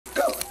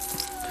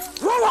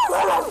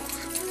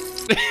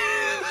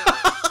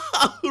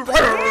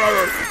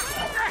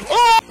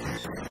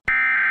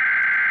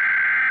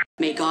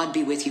May God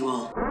be with you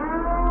all.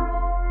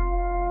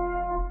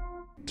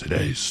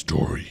 Today's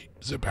story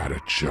is about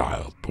a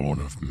child born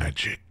of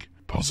magic,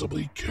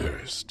 possibly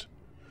cursed.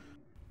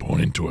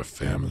 Born into a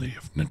family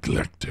of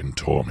neglect and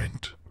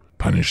torment.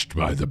 Punished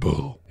by the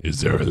bull.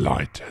 Is there a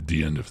light at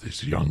the end of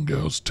this young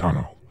girl's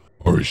tunnel?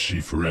 Or is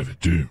she forever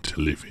doomed to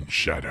live in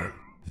shadow?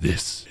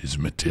 This is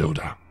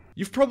Matilda.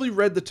 You've probably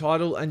read the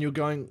title and you're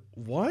going,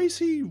 why is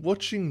he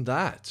watching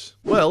that?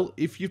 Well,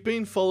 if you've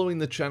been following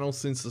the channel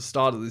since the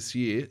start of this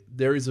year,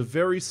 there is a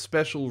very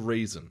special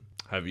reason.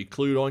 Have you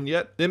clued on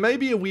yet? There may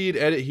be a weird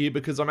edit here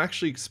because I'm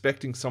actually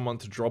expecting someone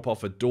to drop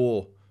off a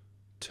door.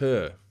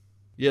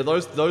 Yeah,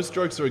 those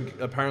jokes are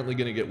apparently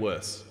going to get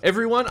worse.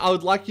 Everyone, I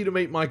would like you to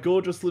meet my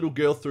gorgeous little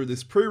girl through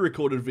this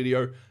pre-recorded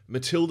video,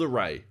 Matilda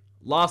Ray.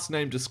 Last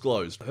name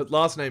disclosed. Her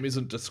last name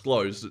isn't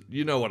disclosed,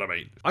 you know what I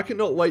mean. I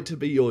cannot wait to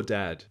be your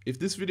dad. If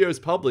this video is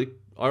public,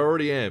 I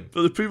already am.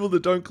 For the people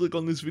that don't click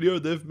on this video,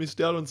 they've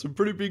missed out on some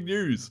pretty big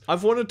news.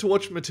 I've wanted to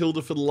watch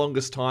Matilda for the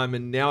longest time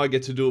and now I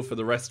get to do it for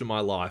the rest of my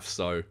life,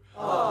 so...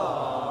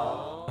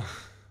 Aww.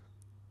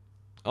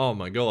 Oh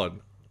my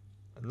god.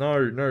 No,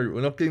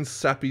 we're not getting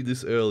sappy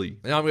this early.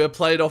 Now I'm going to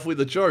play it off with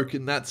a joke,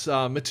 and that's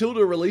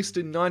Matilda released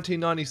in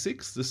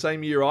 1996, the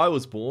same year I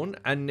was born,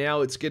 and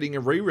now it's getting a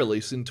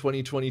re-release in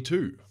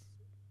 2022.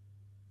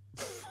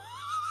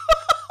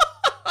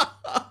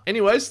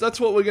 Anyways, that's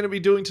what we're going to be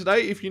doing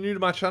today. If you're new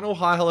to my channel,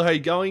 hi, hello, how you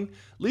going?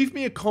 Leave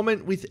me a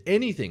comment with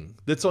anything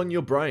that's on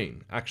your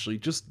brain. Actually,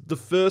 just the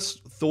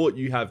first thought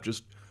you have,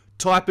 just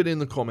type it in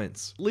the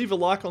comments. Leave a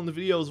like on the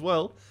video as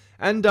well.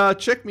 And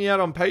check me out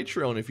on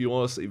Patreon if you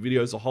want to see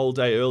videos a whole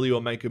day early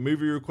or make a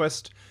movie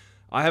request.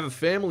 I have a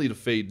family to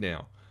feed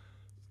now.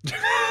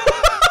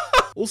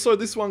 Also,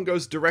 this one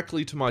goes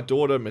directly to my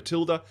daughter,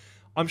 Matilda.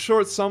 I'm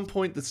sure at some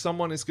point that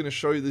someone is going to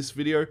show you this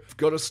video. You've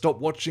got to stop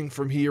watching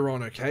from here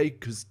on, okay?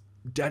 Because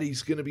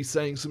Daddy's going to be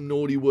saying some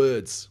naughty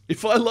words.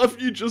 If I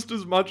love you just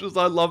as much as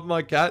I love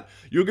my cat,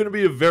 you're going to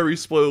be a very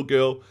spoiled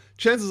girl.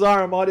 Chances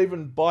are I might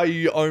even buy you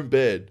your own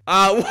bed.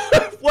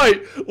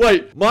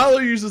 Wait. Milo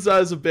uses that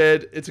as a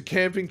bed. It's a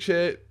camping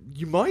chair.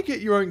 You might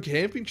get your own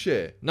camping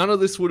chair. None of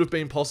this would have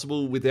been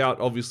possible without,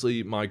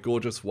 obviously, my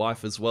gorgeous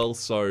wife as well.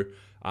 So,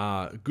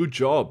 good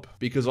job.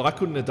 Because I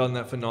couldn't have done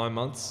that for 9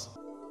 months.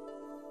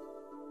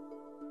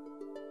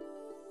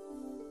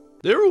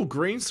 They're all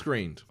green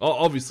screened. Oh,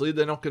 obviously,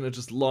 they're not going to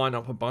just line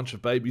up a bunch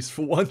of babies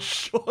for one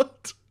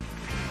shot.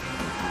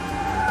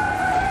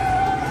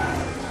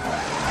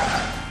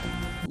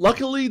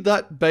 Luckily,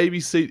 that baby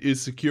seat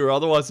is secure.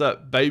 Otherwise,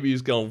 that baby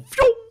is going...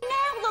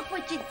 Now look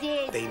what you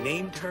did. They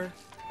named her...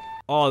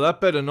 Oh,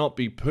 that better not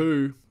be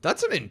poo.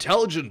 That's an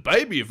intelligent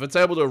baby if it's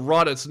able to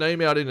write its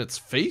name out in its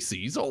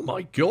feces. Oh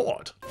my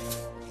god.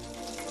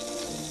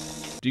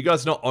 Do you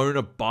guys not own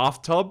a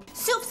bathtub?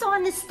 Soup's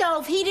on the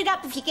stove. Heat it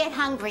up if you get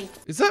hungry.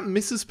 Is that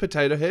Mrs.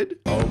 Potato Head?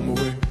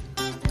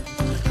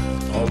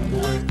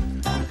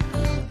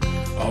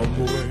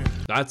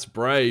 That's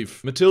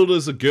brave.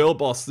 Matilda's a girl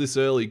boss this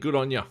early. Good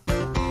on ya.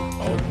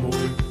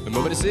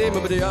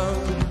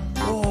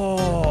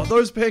 Oh,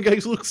 those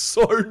pancakes look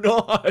so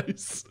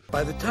nice.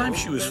 By the time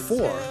she was 4,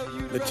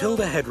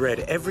 Matilda had read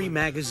every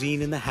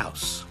magazine in the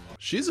house.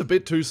 She's a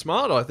bit too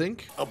smart, I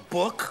think. A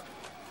book?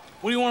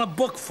 What do you want a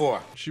book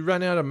for? She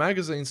ran out of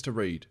magazines to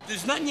read.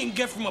 There's nothing you can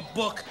get from a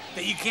book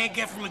that you can't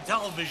get from a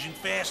television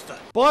faster.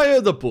 Buy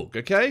her the book,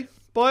 okay?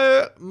 Buy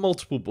her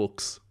multiple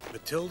books.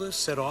 Matilda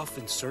set off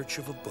in search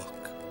of a book.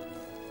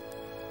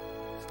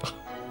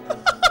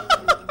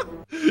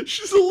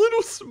 She's a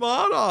little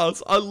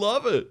smartass. I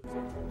love it.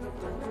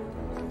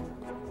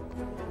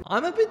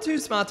 I'm a bit too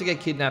smart to get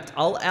kidnapped.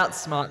 I'll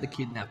outsmart the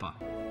kidnapper.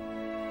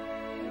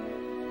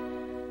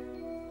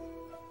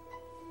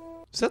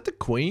 Is that the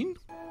Queen?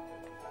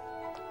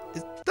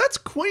 That's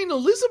Queen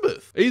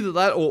Elizabeth. Either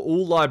that or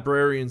all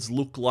librarians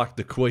look like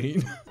the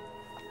Queen.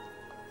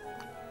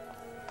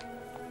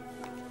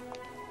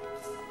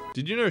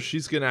 Did you know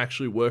she's gonna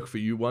actually work for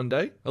you one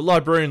day? A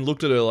librarian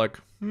looked at her like,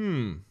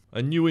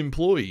 a new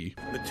employee.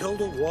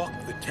 Matilda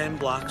walked the 10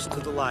 blocks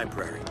to the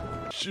library.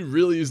 She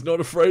really is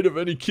not afraid of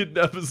any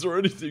kidnappers or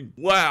anything.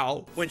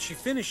 Wow. When she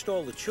finished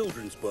all the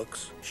children's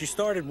books, she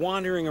started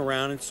wandering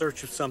around in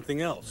search of something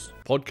else.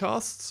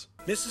 Podcasts?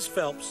 Mrs.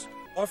 Phelps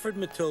offered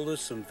Matilda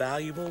some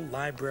valuable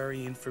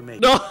library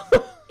information. No!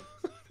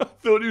 I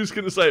thought he was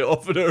going to say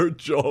offered her a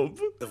job.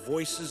 The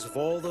voices of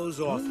all those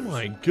authors. Oh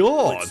my Who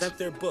god. had sent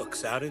their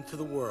books out into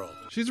the world.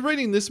 She's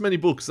reading this many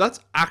books. That's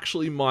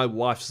actually my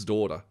wife's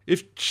daughter.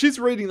 If she's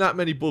reading that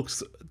many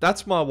books,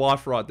 that's my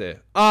wife right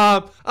there.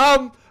 Hang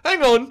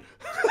on.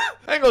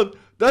 Hang on.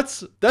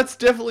 That's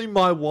definitely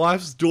my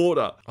wife's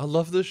daughter. I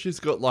love that she's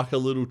got like a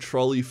little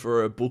trolley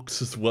for her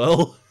books as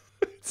well.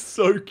 It's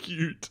so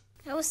cute.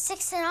 It was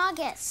 6 in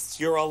August.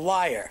 You're a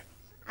liar.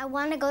 I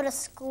want to go to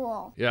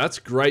school. Yeah, that's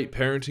great.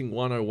 Parenting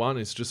 101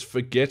 is just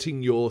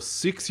forgetting your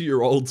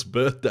 6-year-old's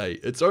birthday.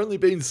 It's only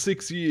been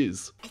 6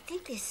 years. I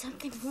think there's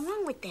something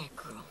wrong with that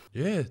girl.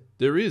 Yeah,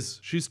 there is.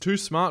 She's too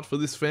smart for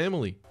this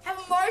family.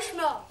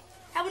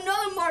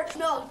 smart.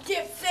 No,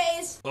 dip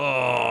face.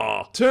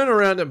 Oh, turn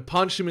around and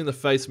punch him in the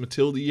face,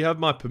 Matilda. You have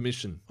my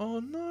permission. Oh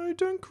no,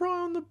 don't cry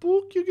on the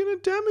book. You're gonna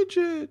damage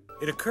it.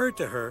 It occurred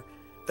to her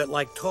that,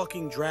 like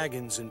talking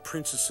dragons and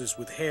princesses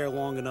with hair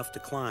long enough to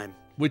climb,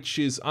 Which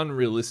is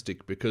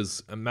unrealistic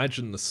because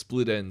imagine the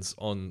split ends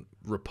on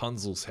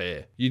Rapunzel's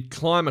hair. You'd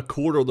climb a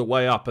quarter of the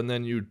way up and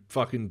then you'd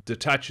fucking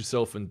detach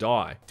yourself and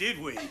die. Did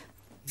we?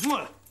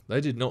 Mwah.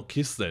 They did not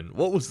kiss then.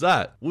 What was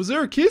that? Was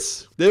there a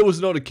kiss? There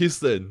was not a kiss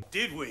then.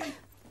 Did we?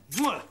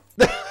 Mwah.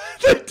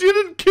 They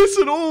didn't kiss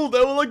at all. They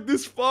were like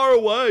this far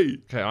away.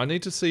 Okay, I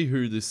need to see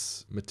who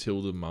this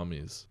Matilda mum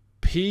is.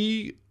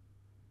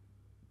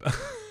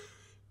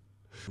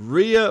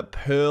 Rhea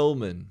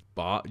Perlman.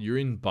 You're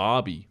in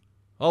Barbie.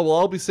 Oh, well,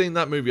 I'll be seeing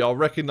that movie. I'll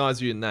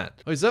recognize you in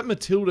that. Oh, is that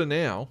Matilda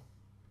now?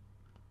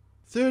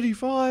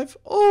 35?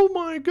 Oh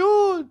my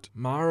god.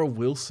 Mara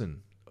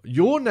Wilson.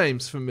 Your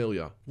name's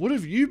familiar. What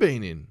have you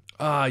been in?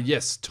 Ah,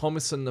 yes,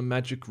 Thomas and the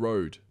Magic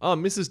Road. Ah,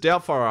 Mrs.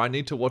 Doubtfire, I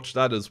need to watch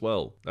that as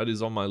well. That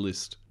is on my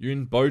list. You're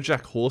in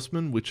BoJack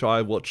Horseman, which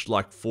I watched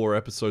like 4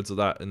 episodes of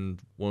that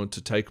and wanted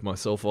to take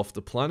myself off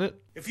the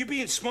planet. If you're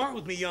being smart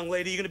with me, young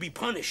lady, you're gonna be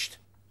punished.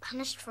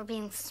 Punished for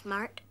being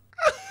smart?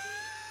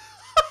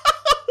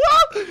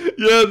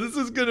 Yeah, this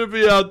is gonna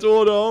be our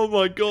daughter. Oh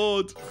my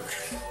god.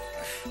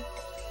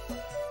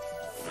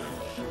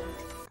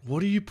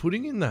 What are you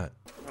putting in that?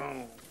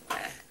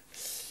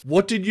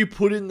 What did you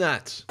put in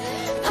that?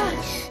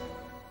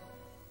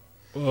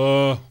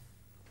 Oh,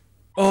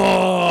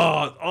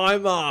 eye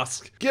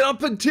mask. Get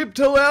up and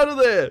tiptoe out of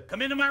there.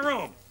 Come into my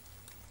room.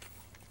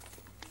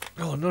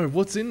 Oh no,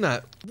 what's in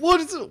that? What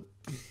is it?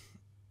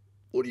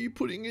 What are you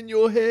putting in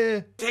your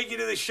hair? Take you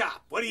to the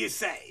shop. What do you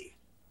say?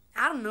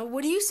 I don't know.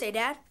 What do you say,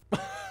 Dad?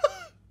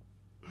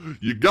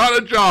 You got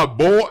a job,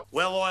 boy.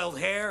 Well-oiled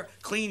hair,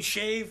 clean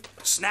shave,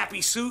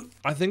 snappy suit.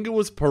 I think it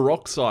was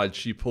peroxide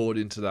she poured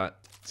into that.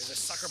 There's a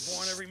sucker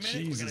born every minute.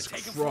 Jesus We're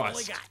gonna take him for all he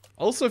Christ. got.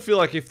 I also feel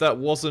like if that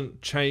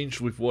wasn't changed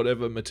with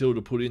whatever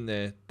Matilda put in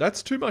there,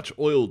 that's too much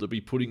oil to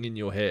be putting in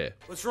your hair.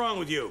 What's wrong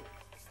with you?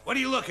 What are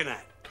you looking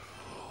at?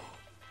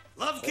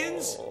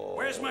 Lovekins,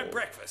 where's my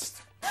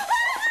breakfast?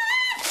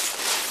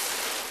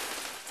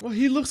 Well,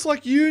 he looks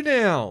like you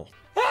now.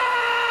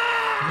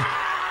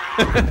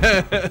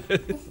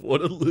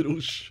 What a little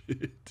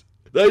shit.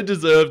 They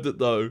deserved it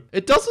though.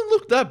 It doesn't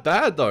look that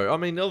bad though. I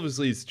mean,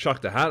 obviously he's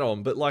chucked a hat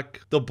on, but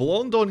like the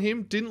blonde on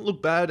him didn't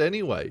look bad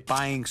anyway.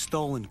 buying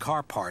stolen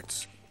car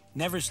parts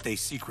never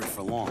stays secret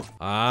for long.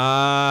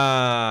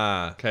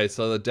 Ah. Okay,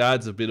 so the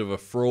dad's a bit of a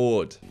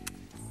fraud.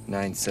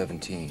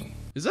 917.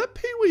 Is that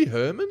Pee Wee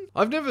Herman?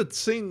 I've never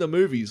seen the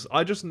movies.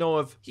 I just know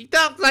of he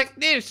talks like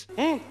this.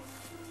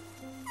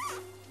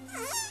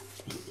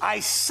 I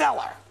sell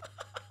her.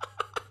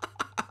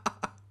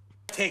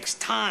 Takes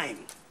time,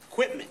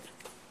 equipment,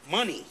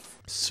 money.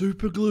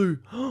 Super glue.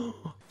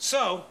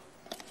 So,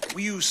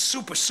 we use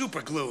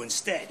super glue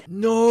instead.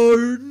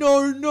 No.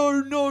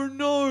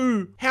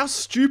 How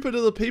stupid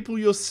are the people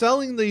you're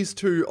selling these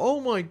to? Oh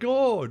my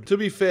god. To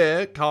be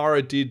fair,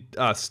 Kara did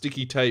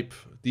sticky tape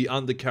the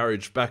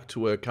undercarriage back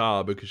to her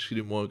car because she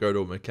didn't want to go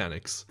to a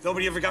mechanic's.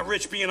 Nobody ever got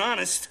rich being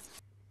honest.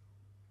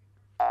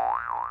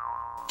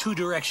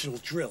 2-directional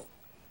drill.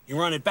 You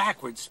run it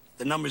backwards,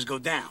 the numbers go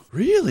down.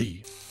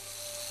 Really?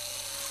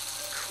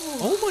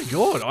 Oh my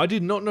god, I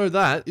did not know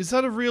that. Is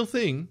that a real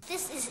thing?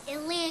 This is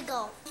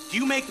illegal. Do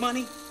you make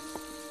money?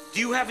 Do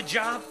you have a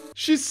job?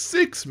 She's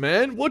 6,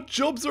 man. What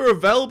jobs are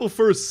available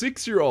for a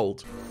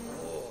 6-year-old?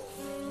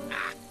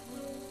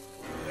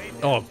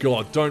 Oh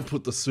god, don't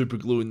put the super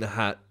glue in the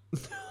hat.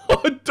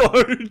 Oh,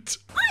 don't!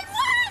 I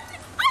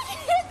won! I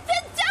hit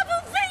the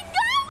double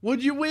bingo!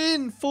 What'd you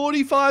win?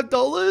 $45?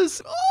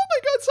 Oh my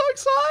god, so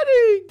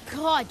exciting!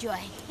 God, your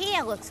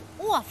hair looks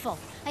awful.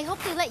 I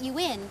hope they let you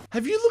in.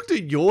 Have you looked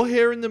at your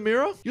hair in the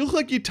mirror? You look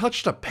like you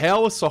touched a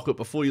power socket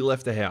before you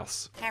left the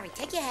house. Harry,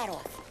 take your hat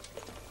off.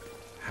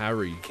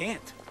 Harry.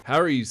 Can't.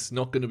 Harry's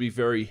not going to be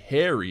very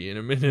hairy in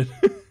a minute.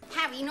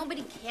 Harry,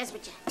 nobody cares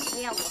what your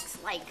hair looks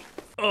like.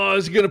 Oh,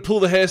 is he going to pull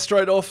the hair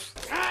straight off?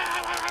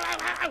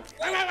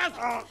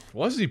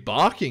 Why is he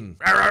barking?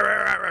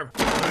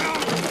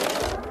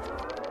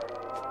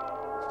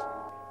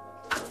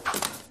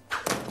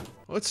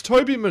 Oh, it's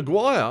Toby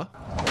Maguire.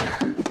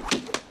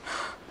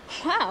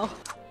 Wow.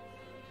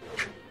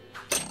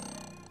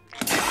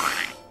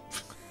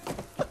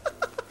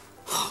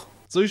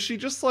 So is she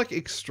just like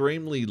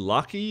extremely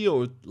lucky,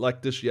 or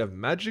like does she have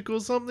magic or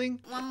something?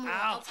 One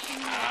more.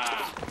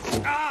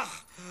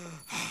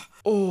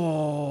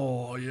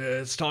 Oh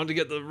yeah, it's time to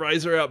get the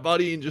razor out,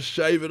 buddy, and just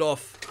shave it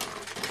off.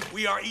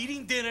 We are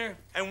eating dinner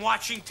and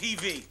watching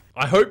TV.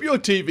 I hope your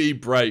TV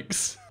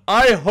breaks.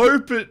 I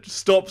hope it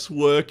stops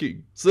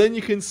working, so then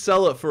you can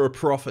sell it for a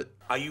profit.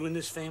 Are you in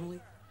this family?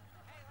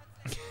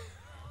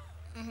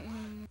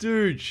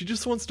 Dude, she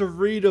just wants to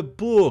read a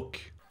book.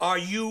 Are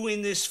you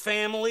in this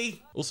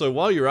family? Also,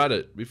 while you're at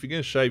it, if you're going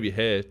to shave your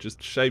hair,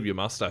 just shave your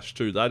mustache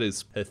too. That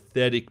is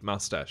pathetic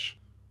mustache.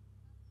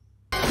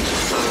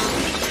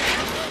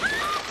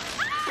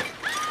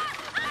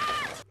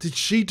 Did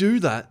she do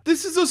that?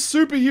 This is a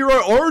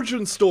superhero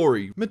origin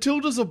story.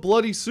 Matilda's a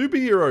bloody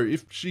superhero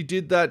if she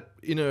did that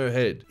in her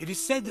head. It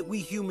is said that we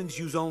humans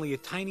use only a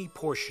tiny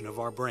portion of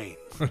our brain.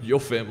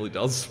 Your family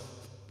does.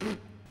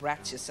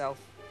 Brat yourself.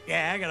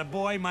 Yeah, I got a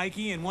boy,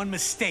 Mikey, and one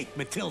mistake,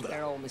 Matilda.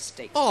 They're all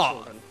mistakes, Oh,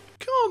 children.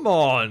 come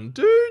on,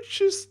 dude.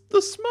 She's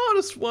the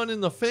smartest one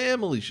in the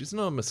family. She's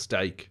not a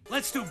mistake.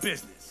 Let's do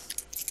business.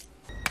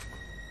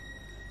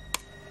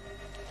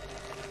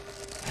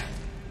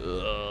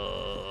 Ugh.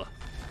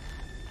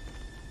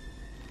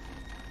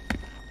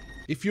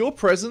 If your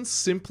presence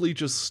simply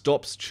just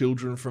stops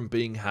children from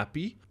being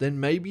happy, then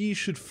maybe you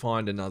should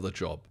find another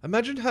job.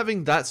 Imagine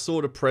having that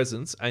sort of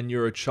presence and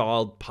you're a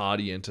child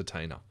party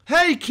entertainer.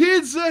 Hey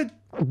kids!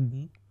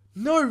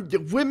 No,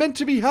 we're meant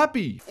to be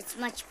happy. It's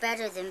much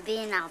better than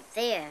being out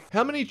there.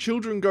 How many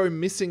children go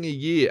missing a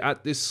year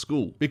at this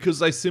school because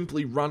they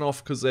simply run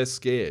off because they're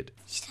scared?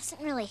 She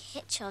doesn't really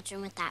hit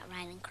children with that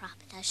riding crop,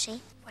 does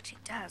she? What she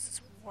does is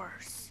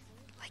worse.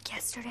 Like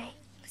yesterday,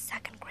 in the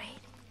 2nd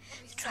grade,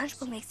 the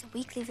Trunchbull makes a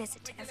weekly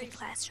visit to every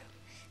classroom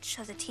to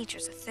show the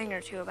teachers a thing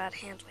or two about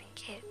handling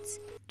kids.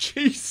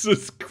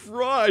 Jesus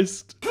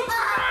Christ!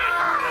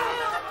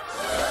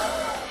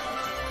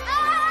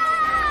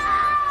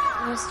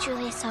 Was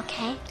Julius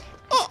okay?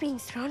 He's being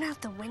thrown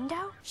out the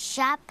window?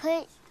 Shot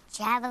put,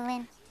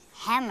 javelin,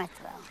 hammer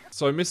throw.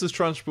 So Mrs.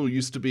 Trunchbull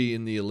used to be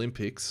in the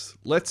Olympics.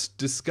 Let's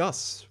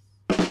discuss.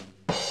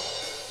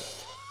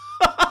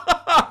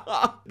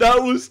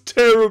 That was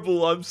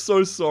terrible. I'm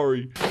so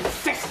sorry.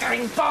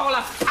 Festering ball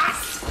of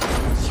pus!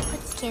 She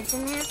puts kids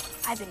in there?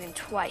 I've been in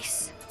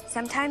twice.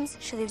 Sometimes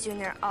she leaves you in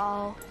there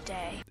all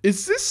day.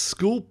 Is this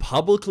school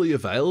publicly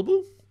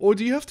available? Or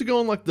do you have to go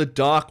on like the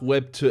dark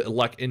web to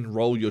like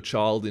enroll your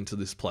child into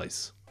this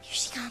place? Here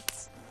she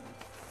comes.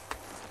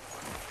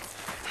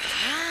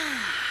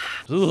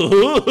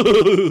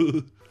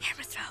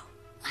 Hammer throw.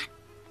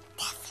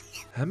 What?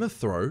 Hammer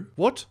throw?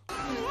 What?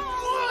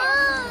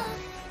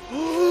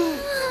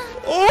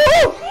 Oh!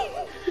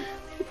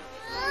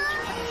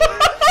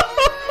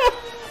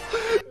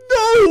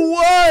 No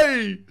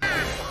way!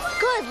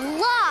 Good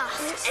luck!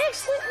 An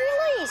excellent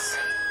release.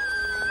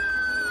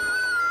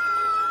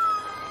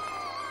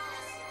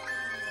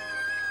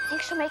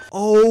 Think she'll make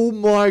Oh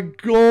my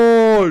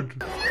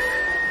god!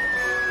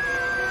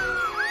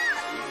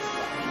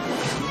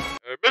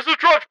 Mrs.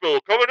 Trunchbull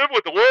coming in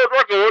with the world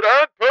record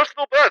and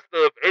personal best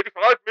of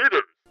 85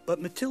 meters.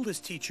 But Matilda's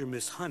teacher,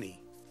 Miss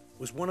Honey,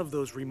 was one of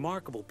those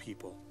remarkable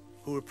people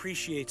who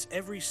appreciates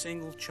every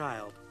single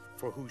child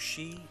for who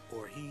she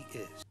or he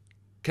is.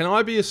 Can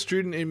I be a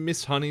student in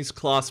Miss Honey's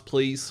class,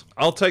 please?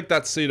 I'll take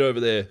that seat over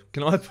there.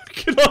 Can I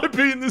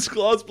be in this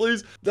class,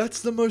 please?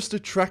 That's the most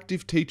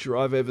attractive teacher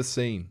I've ever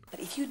seen. But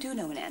if you do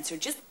know an answer,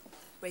 just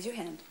raise your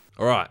hand.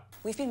 All right.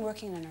 We've been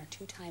working on our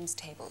 2 times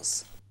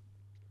tables.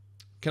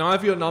 Can I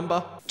have your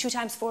number? 2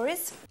 times 4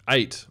 is?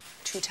 8.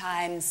 2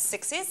 times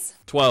 6 is?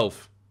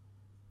 12.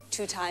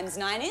 2 times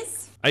 9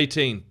 is?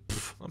 18.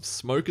 Pff, I'm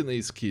smoking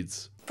these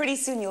kids. Pretty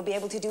soon you'll be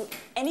able to do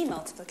any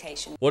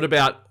multiplication. What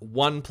about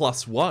 1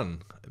 plus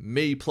 1?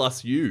 Me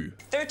plus you.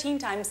 13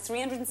 times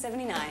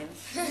 379.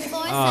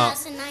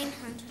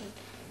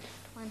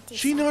 4,920.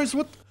 She knows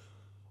what...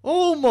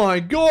 Oh my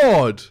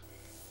god!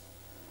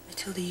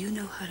 Matilda, you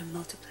know how to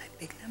multiply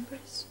big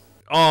numbers?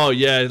 Oh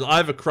yeah, I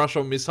have a crush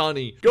on Miss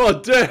Honey.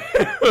 God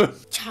damn!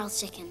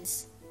 Charles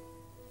Dickens.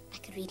 I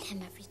could read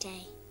him every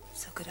day.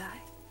 So could I.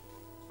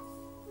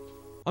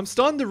 I'm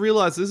starting to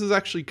realize this is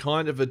actually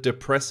kind of a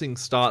depressing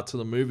start to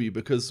the movie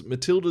because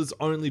Matilda's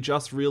only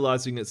just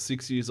realizing at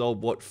 6 years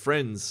old what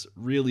friends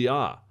really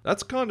are.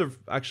 That's kind of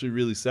actually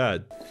really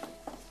sad.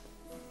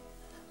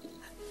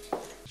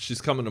 She's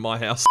coming to my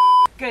house.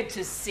 Good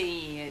to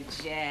see you,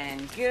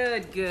 Jen.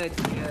 Good, good,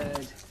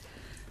 good.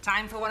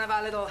 Time for one of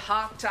our little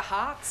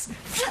heart-to-hearts?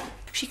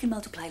 She can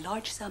multiply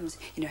large sums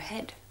in her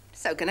head.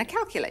 So can a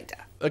calculator.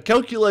 A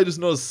calculator's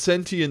not a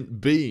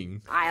sentient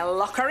being. I'll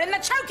lock her in the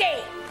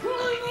chokey!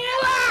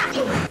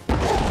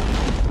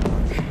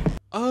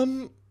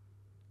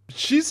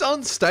 She's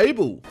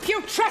unstable.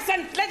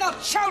 Putrescent little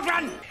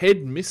children!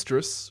 Head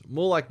mistress.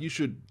 More like you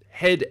should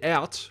head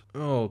out.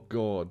 Oh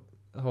god.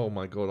 Oh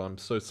my god, I'm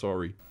so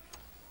sorry.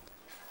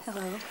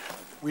 Hello.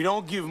 We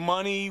don't give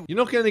money. You're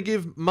not going to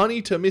give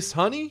money to Miss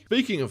Honey?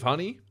 Speaking of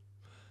honey,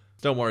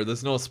 don't worry,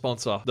 there's no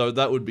sponsor. Though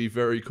that would be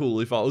very cool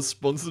if I was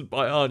sponsored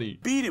by Honey.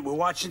 Beat it, we're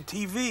watching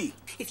TV.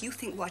 If you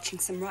think watching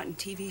some rotten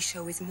TV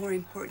show is more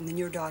important than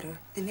your daughter,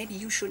 then maybe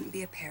you shouldn't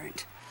be a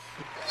parent.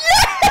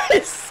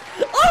 Yes!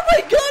 Oh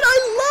my god,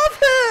 I love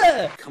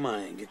her! Come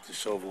on, get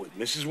this over with.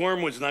 Mrs.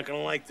 Wormwood's not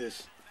gonna like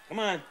this. Come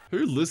on.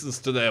 Who listens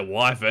to their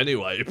wife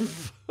anyway?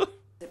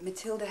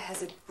 Matilda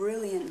has a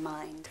brilliant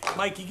mind.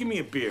 Mikey, give me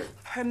a beer.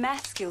 Her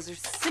math skills are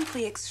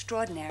simply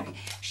extraordinary.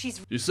 She's...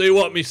 You see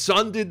what me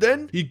son did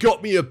then? He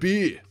got me a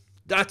beer.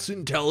 That's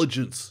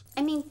intelligence.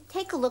 I mean,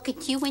 take a look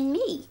at you and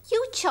me.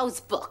 You chose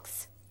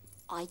books.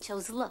 I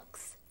chose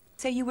looks.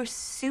 So you were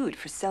sued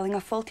for selling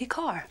a faulty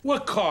car.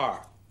 What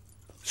car?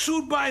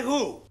 Sued by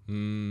who?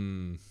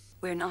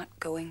 We're not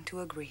going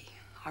to agree,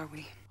 are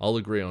we? I'll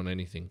agree on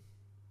anything.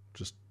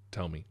 Just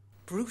tell me.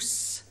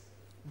 Bruce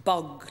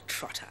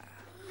Bogtrotter.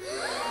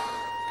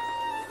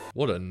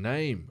 What a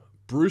name.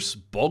 Bruce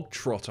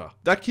Bogtrotter.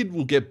 That kid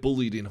will get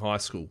bullied in high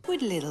school.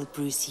 Would little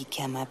Brucey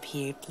come up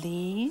here,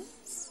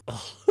 please?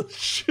 Oh,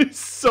 she's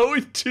so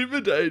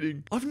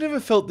intimidating. I've never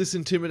felt this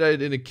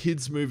intimidated in a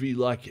kid's movie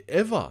like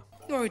ever.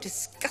 You're a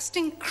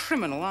disgusting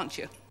criminal, aren't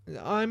you?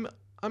 I'm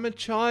a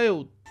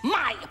child.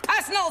 My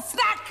personal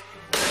snack!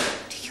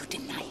 Do you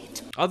deny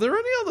it? Are there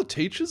any other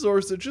teachers, or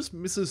is it just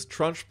Mrs.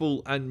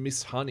 Trunchbull and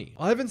Miss Honey?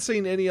 I haven't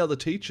seen any other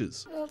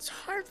teachers. Well, it's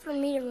hard for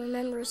me to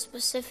remember a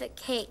specific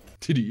cake.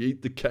 Did he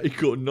eat the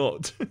cake or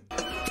not?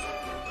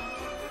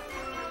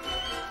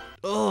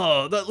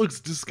 Oh, that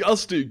looks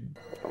disgusting.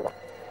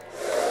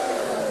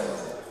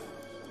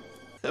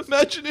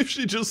 Imagine if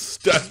she just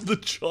stabbed the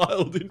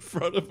child in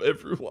front of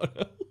everyone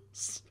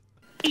else.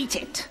 Eat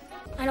it.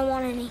 I don't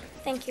want any.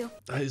 Thank you.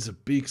 That is a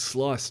big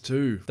slice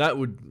too. That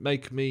would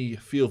make me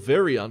feel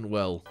very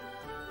unwell.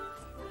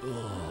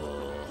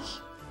 Oh,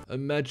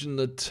 imagine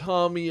the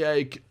tummy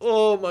ache.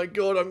 Oh my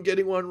god, I'm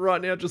getting one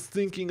right now just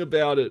thinking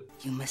about it.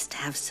 You must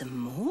have some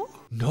more?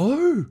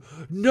 No,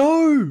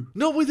 no,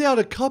 not without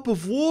a cup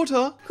of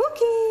water.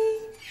 Cookie!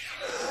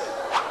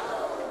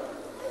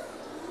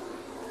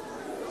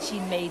 She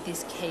made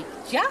this cake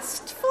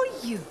just for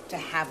you to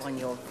have on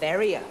your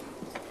very own.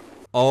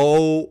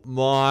 Oh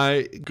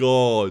my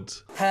god.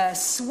 Her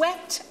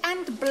sweat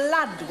and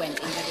blood went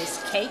into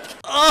this cake.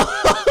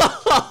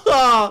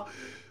 Oh,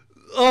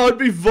 I'd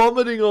be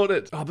vomiting on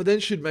it. Oh, but then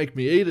she'd make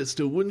me eat it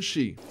still, wouldn't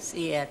she?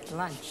 See you at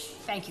lunch.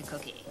 Thank you,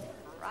 Cookie.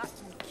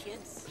 Rotten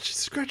kids. She's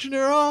scratching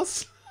her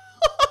ass.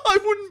 I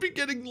wouldn't be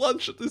getting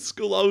lunch at this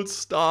school. I would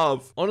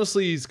starve.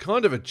 Honestly, he's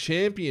kind of a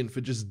champion for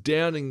just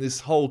downing this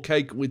whole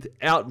cake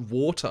without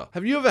water.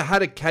 Have you ever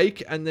had a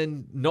cake and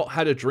then not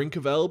had a drink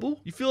available?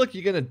 You feel like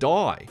you're gonna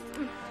die.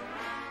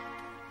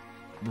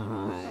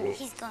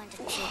 He's going to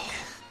choke.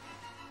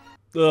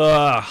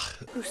 Ugh.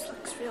 Bruce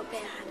looks real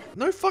bad.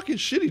 No fucking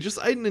shit, he just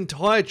ate an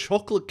entire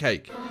chocolate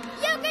cake.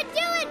 You can do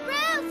it,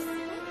 Bruce!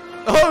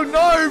 Oh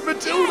no,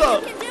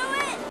 Matilda! You can do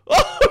it!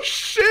 Oh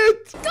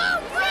shit! Go,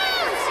 Bruce!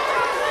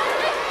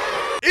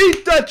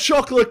 Eat that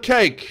chocolate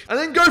cake and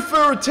then go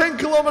for a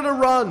 10-kilometer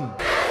run.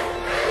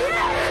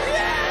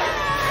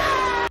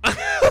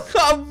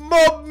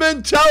 Mob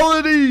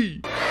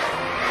mentality.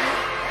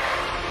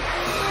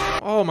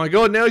 Oh my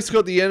god, now he's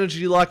got the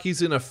energy like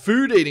he's in a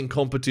food eating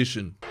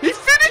competition. He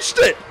finished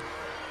it!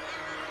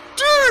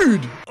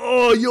 Dude!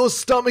 Oh, your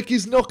stomach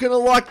is not gonna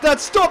like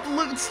that. Stop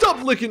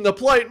licking the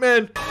plate,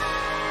 man.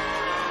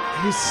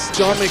 His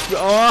stomach,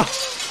 oh.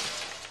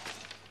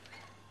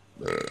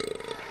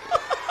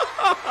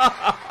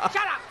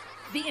 Shut up!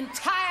 The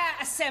entire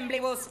assembly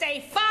will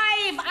stay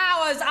 5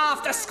 hours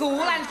after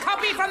school and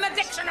copy from the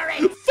dictionary!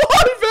 5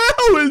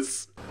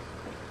 hours?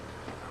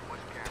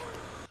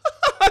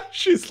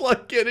 She's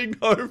like getting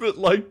home at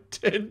like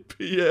 10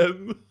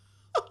 p.m.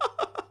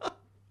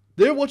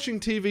 They're watching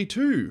TV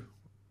too,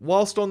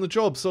 whilst on the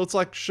job, so it's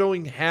like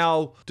showing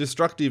how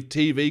destructive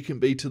TV can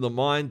be to the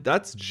mind.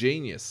 That's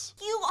genius.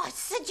 You are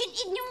such an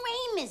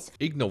ignoramus.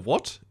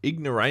 What?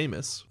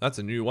 Ignoramus? That's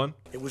a new one.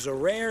 It was a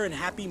rare and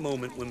happy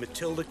moment when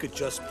Matilda could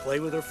just play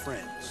with her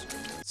friends.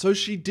 So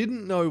she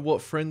didn't know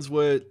what friends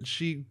were,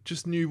 she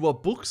just knew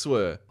what books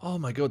were. Oh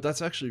my god,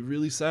 that's actually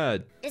really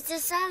sad. It's a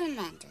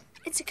salamander.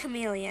 It's a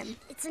chameleon.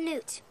 It's a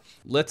newt.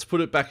 Let's put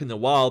it back in the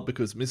wild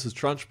because Mrs.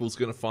 Trunchbull's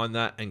gonna find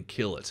that and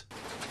kill it.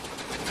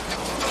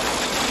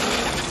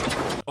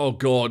 Oh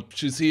god,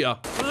 she's here.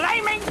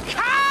 Flaming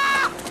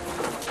car!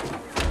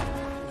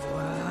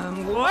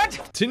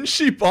 What? Didn't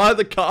she buy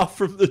the car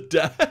from the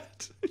dad?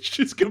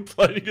 She's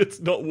complaining it's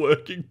not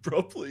working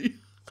properly.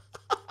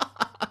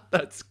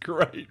 That's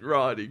great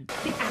writing.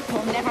 The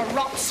apple never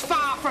rots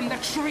far from the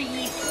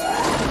tree.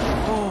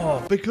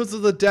 Oh, because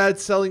of the dad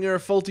selling her a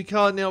faulty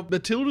car, now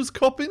Matilda's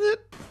copping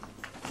it?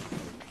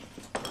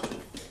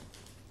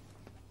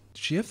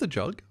 Did she have the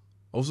jug?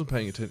 I wasn't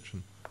paying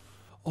attention.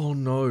 Oh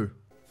no.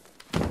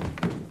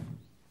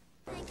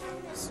 Thank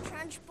you, Miss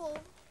Trunchbull.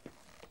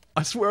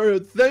 I swear,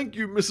 thank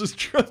you, Mrs.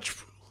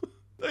 Trunchbull.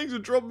 Thanks for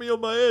dropping me on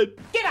my head.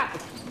 Get up!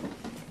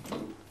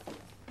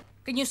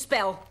 Can you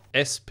spell?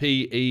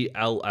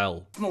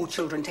 S-P-E-L-L. Small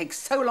children take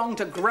so long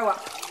to grow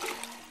up.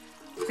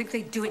 I think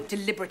they do it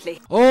deliberately.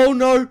 Oh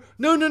no!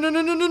 No, no, no,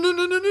 no, no, no, no,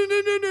 no, no,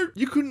 no, no, no.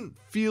 You couldn't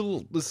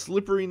feel the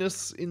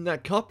slipperiness in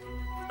that cup?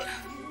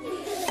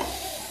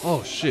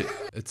 Oh shit,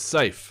 it's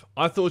safe.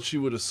 I thought she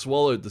would have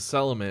swallowed the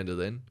salamander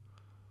then.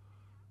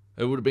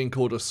 It would have been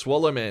called a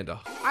swallowmander.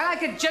 I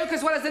like a joke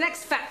as well as the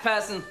next fat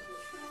person.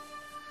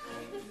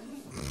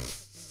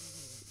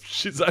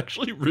 She's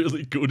actually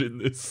really good in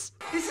this.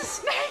 It's a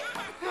snake!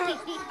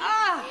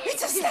 Ah,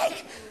 it's a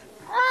snake!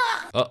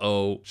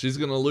 Uh-oh, she's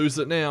gonna lose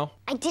it now.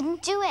 I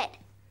didn't do it.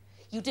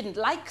 You didn't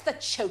like the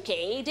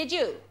chokey, did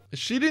you?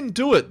 She didn't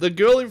do it. The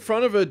girl in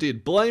front of her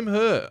did. Blame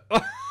her.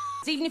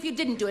 Even if you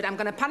didn't do it, I'm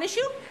gonna punish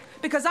you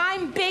because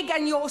I'm big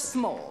and you're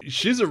small.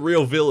 She's a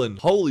real villain.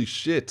 Holy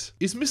shit.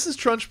 Is Mrs.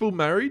 Trunchbull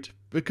married?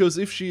 Because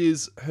if she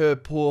is, her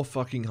poor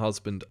fucking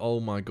husband. Oh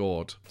my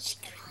god. She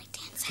can really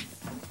dance.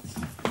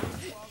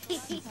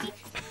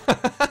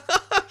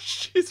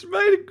 She's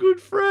made a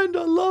good friend.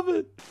 I love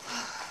it.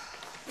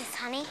 Miss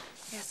Honey?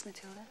 Yes,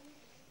 Matilda?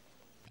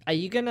 Are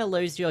you gonna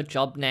lose your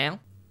job now?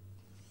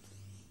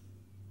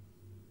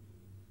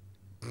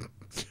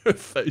 Her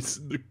face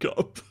in the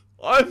cup.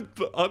 I'm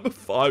a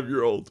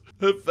 5-year-old.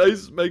 Her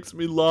face makes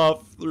me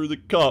laugh through the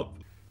cup.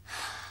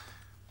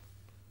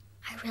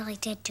 I really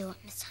did do it,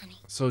 Miss Honey.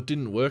 So it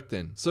didn't work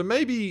then. So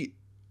maybe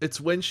it's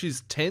when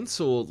she's tense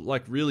or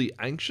like really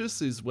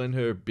anxious is when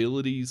her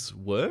abilities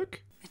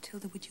work?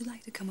 Matilda, would you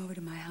like to come over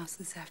to my house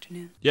this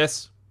afternoon?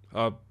 Yes.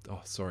 Oh,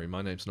 sorry,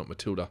 my name's not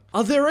Matilda.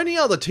 Are there any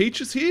other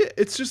teachers here?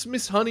 It's just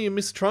Miss Honey and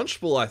Miss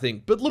Trunchbull, I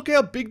think. But look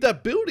how big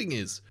that building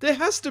is. There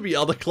has to be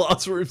other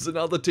classrooms and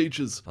other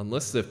teachers.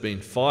 Unless they've been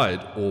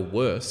fired, or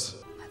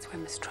worse. That's where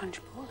Miss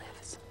Trunchbull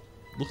lives.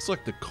 Looks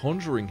like the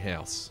Conjuring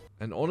house.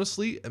 And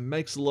honestly, it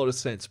makes a lot of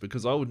sense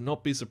because I would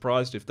not be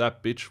surprised if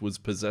that bitch was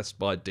possessed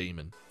by a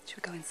demon. Should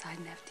we go inside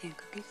and have tea and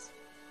cookies?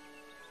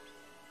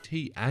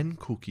 Tea and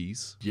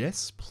cookies?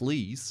 Yes,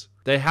 please.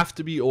 They have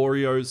to be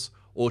Oreos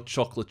or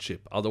chocolate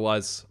chip.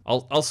 Otherwise,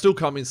 I'll still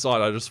come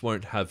inside. I just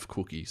won't have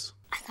cookies.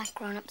 I thought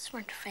grown-ups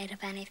weren't afraid of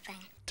anything.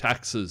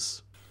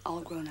 Taxes.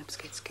 All grown-ups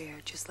get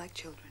scared, just like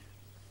children.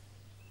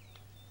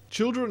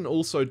 Children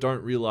also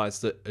don't realize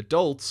that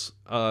adults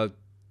are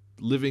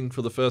living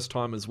for the first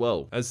time as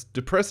well. As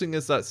depressing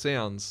as that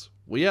sounds,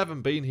 we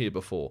haven't been here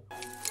before.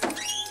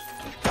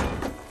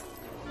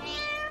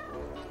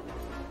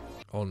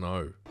 Oh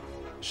no.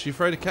 Is she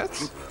afraid of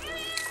cats?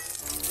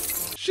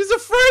 She's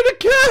afraid of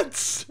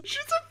cats! She's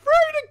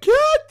afraid of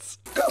cats!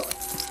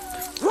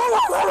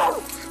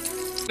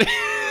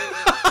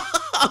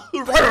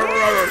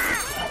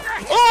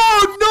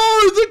 Oh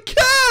no, the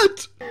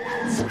cat!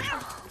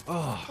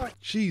 Oh,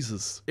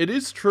 Jesus. It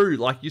is true,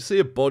 like you see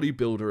a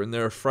bodybuilder and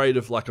they're afraid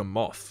of like a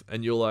moth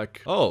and you're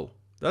like, oh,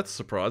 that's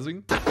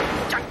surprising.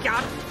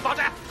 Junkyard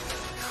fodder!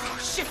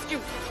 Shift you!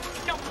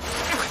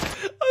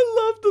 I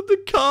love that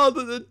the car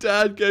that the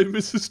dad gave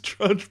Mrs.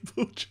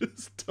 Trunchbull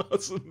just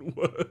doesn't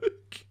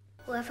work.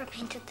 Whoever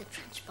painted the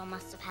Trunchbull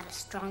must have had a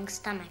strong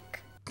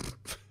stomach.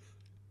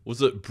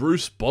 Was it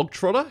Bruce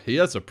Bogtrotter? He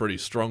has a pretty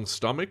strong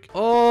stomach.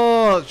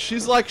 Oh,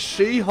 she's like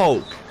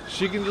She-Hulk.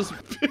 She can just...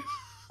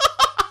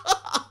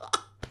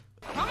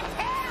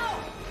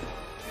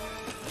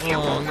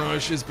 Oh no,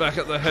 she's back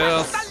at the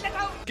house.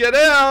 Get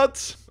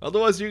out!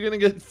 Otherwise you're gonna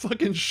get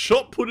fucking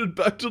shot-putted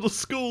back to the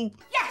school.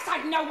 Yes,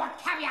 I know what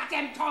caveat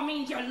emptor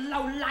means, you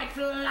low-life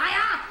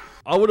liar!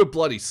 I would have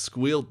bloody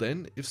squealed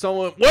then if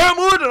someone went,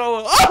 Wormwood! And I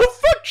went, oh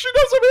fuck, she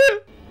knows I'm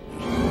here!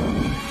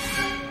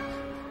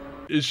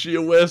 Is she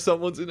aware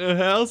someone's in her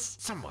house?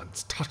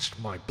 Someone's touched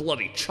my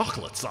bloody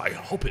chocolates. I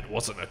hope it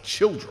wasn't a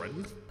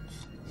children.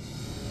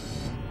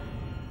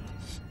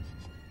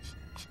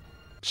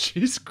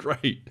 She's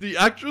great. The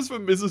actress for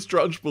Mrs.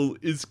 Trunchbull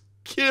is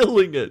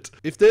killing it.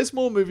 If there's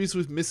more movies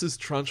with Mrs.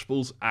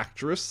 Trunchbull's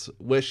actress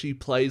where she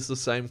plays the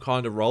same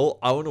kind of role,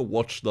 I want to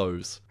watch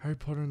those. Harry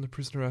Potter and the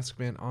Prisoner of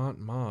Azkaban, Aunt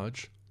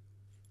Marge.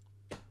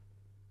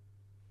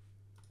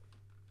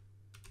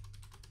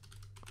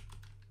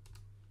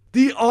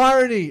 The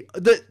irony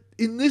that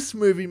in this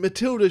movie,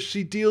 Matilda,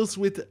 she deals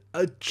with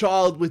a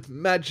child with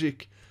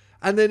magic.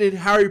 And then in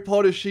Harry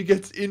Potter, she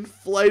gets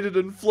inflated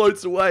and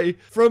floats away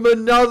from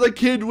another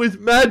kid with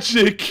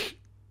magic.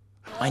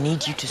 I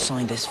need you to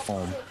sign this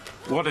form.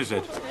 What is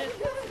it?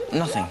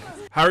 Nothing.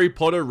 Harry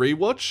Potter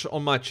rewatch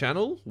on my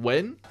channel.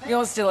 When?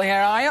 You're still here,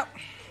 are you?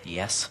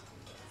 Yes.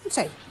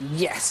 Say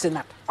yes in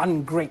that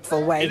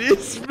ungrateful way. It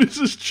is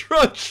Mrs.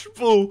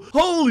 Trunchbull.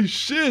 Holy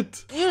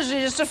shit.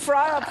 Usually just a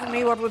fry-up for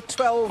me, what with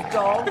 12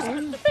 dogs.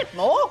 A bit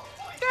more.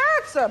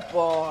 That's a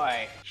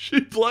boy. She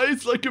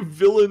plays like a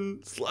villain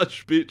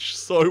slash bitch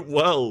so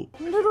well.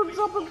 Little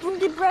drop of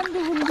windy brandy,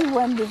 windy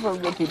wonderful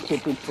rippy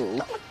tippy poo.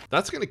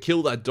 That's gonna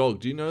kill that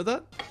dog. Do you know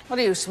that? What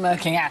are you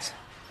smirking at?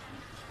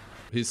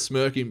 He's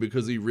smirking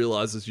because he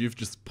realizes you've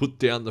just put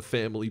down the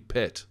family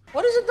pet.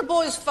 What is it the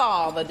boy's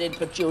father did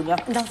for Junior?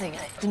 Nothing.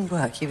 It didn't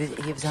work. He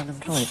was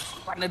unemployed.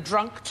 And a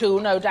drunk too,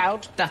 no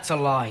doubt. That's a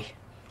lie.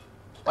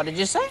 What did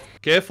you say?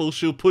 Careful,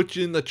 she'll put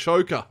you in the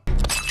choker.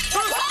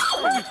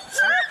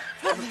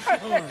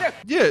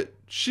 Yeah,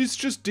 she's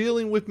just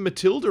dealing with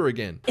Matilda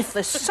again. If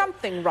there's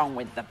something wrong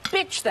with the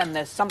bitch, then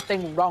there's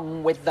something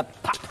wrong with the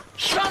pup.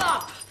 Shut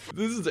up!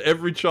 This is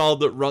every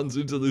child that runs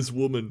into this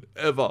woman,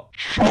 ever.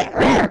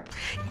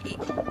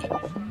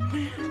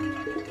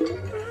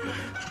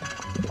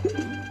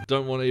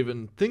 Don't want to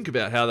even think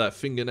about how that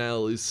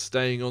fingernail is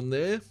staying on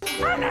there.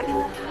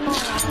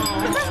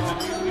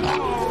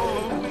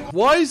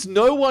 Why is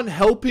no one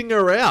helping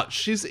her out?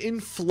 She's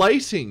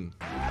inflating.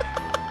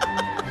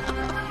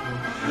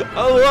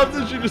 I love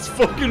that she just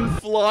fucking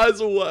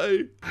flies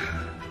away.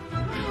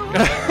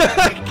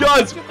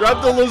 Guys,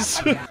 grab the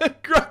lasso,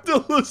 grab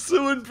the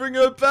lasso and bring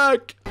her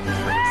back.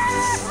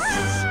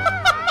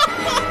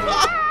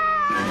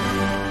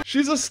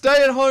 She's a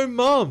stay-at-home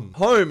mum.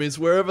 Home is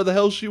wherever the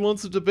hell she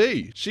wants it to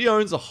be. She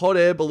owns a hot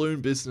air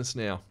balloon business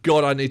now.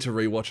 God, I need to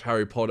rewatch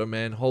Harry Potter,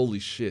 man. Holy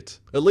shit.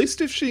 At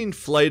least if she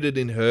inflated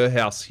in her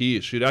house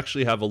here, she'd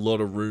actually have a lot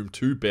of room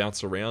to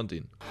bounce around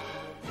in.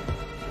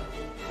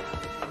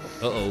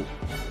 Uh-oh.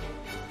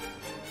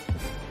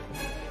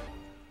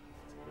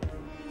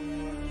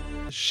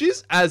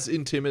 She's as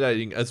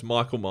intimidating as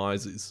Michael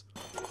Myers is.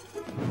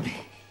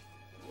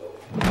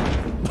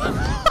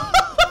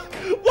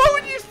 Why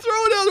would you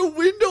throw it out a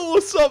window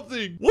or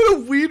something? What a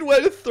weird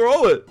way to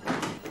throw it.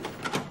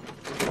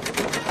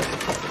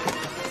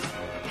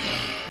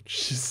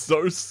 She's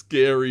so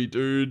scary,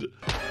 dude.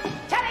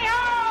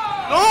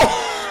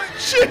 Oh,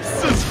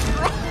 Jesus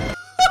Christ.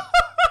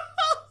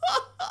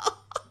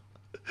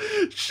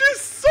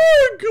 She's so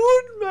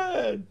good,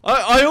 man.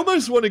 I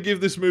almost want to give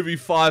this movie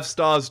 5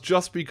 stars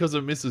just because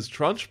of Mrs.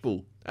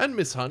 Trunchbull. And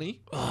Miss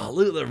Honey. Oh,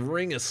 look at the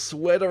ring of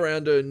sweat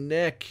around her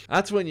neck.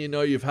 That's when you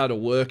know you've had a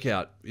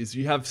workout, is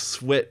you have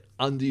sweat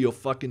under your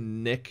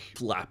fucking neck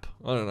flap.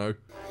 I don't know.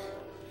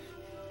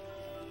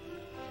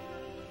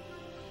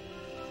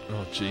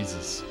 Oh,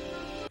 Jesus.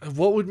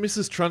 What would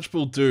Mrs.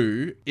 Trunchbull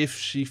do if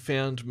she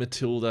found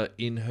Matilda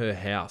in her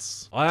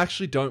house? I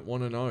actually don't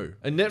want to know.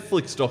 A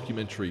Netflix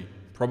documentary,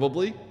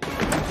 probably.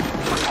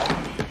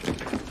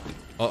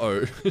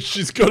 Uh-oh.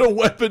 She's got a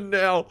weapon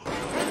now.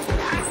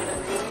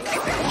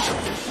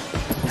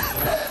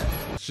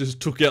 She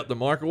just took out the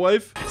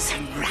microwave.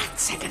 Some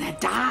rats are gonna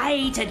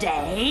die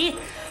today.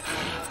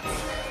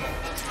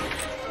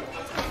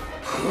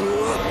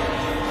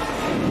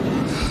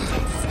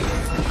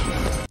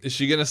 Is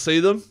she gonna see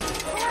them?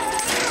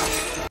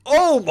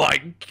 Oh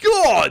my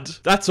God!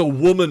 That's a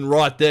woman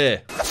right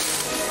there.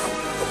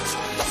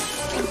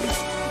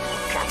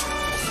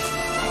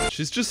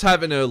 She's just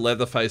having her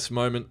Leatherface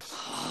moment.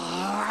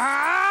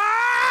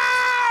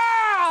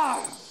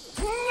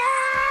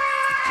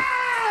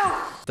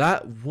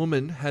 That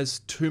woman has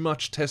too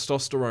much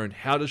testosterone.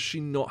 How does she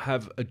not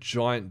have a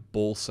giant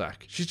ball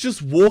sack? She's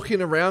just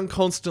walking around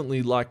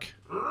constantly like...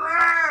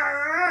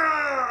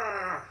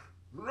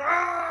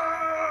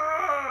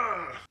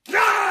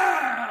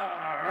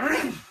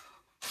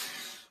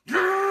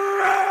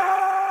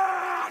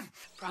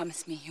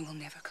 Promise me you will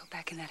never go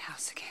back in that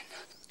house again.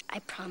 I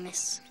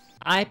promise.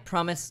 I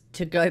promise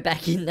to go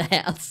back in the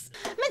house.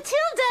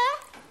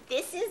 Matilda,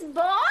 this is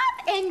Bob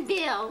and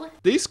Bill.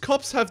 These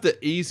cops have the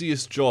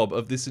easiest job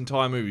of this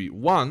entire movie.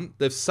 1,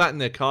 they've sat in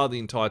their car the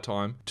entire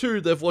time.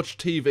 2, they've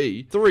watched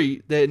TV.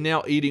 3, they're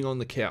now eating on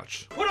the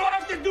couch. What do I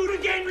have to do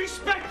to gain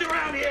respect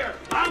around here?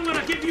 I'm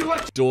gonna give you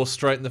a Door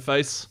straight in the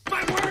face.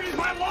 My word is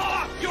my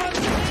law! Your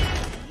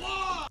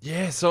law!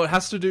 Yeah, so it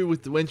has to do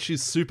with when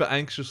she's super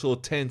anxious or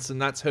tense,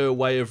 and that's her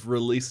way of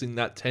releasing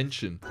that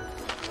tension.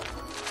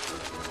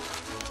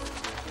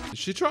 Is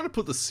she trying to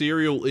put the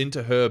cereal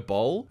into her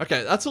bowl?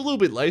 Okay, that's a little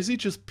bit lazy.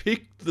 Just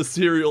pick the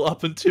cereal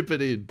up and tip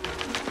it in.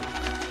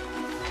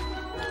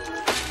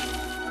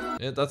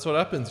 Yeah, that's what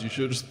happens. You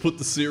should just put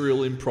the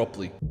cereal in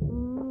properly.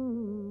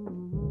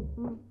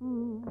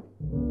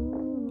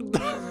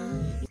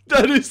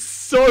 That is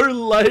so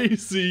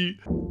lazy.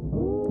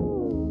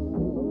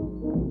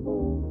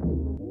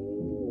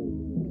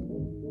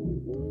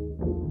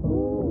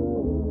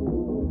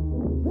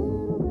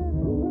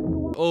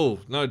 Oh,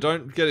 no,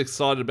 don't get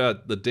excited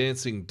about the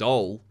dancing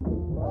doll.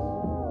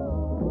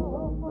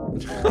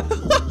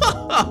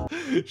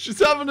 She's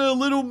having her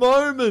little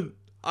moment.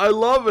 I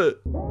love it.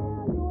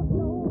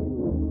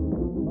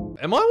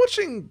 Am I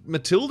watching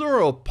Matilda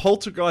or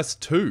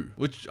Poltergeist 2?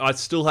 Which I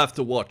still have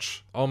to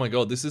watch. Oh my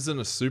God, this isn't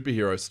a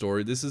superhero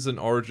story. This is an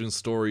origin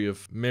story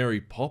of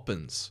Mary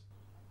Poppins.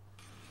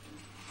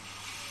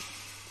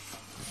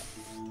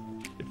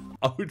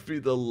 I would be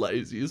the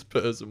laziest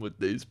person with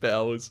these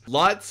powers.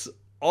 Lights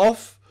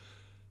off,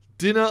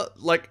 dinner,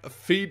 like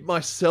feed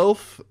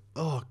myself.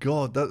 Oh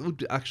God, that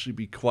would actually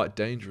be quite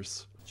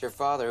dangerous. It's your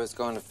father who's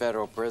going to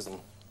federal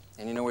prison.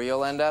 And you know where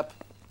you'll end up?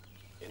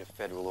 In a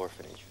federal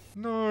orphanage.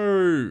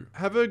 No,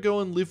 have her go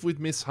and live with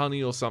Miss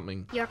Honey or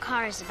something. Your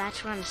car is about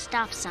to run a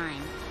stop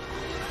sign.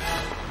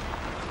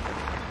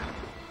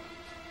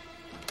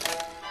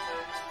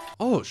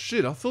 Oh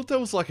shit, I thought that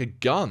was like a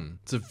gun.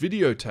 It's a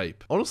videotape.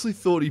 Honestly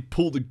thought he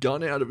pulled a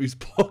gun out of his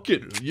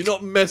pocket. You're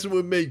not messing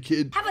with me,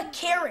 kid. Have a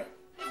carrot.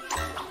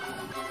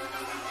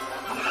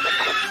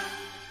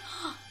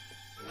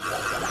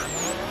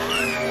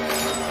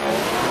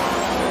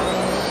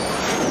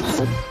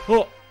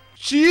 Oh,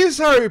 she is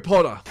Harry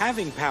Potter.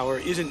 Having power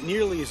isn't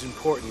nearly as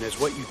important as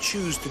what you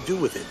choose to do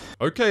with it.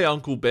 Okay,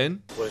 Uncle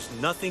Ben. Was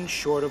nothing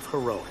short of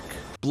heroic.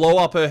 Blow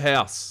up her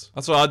house.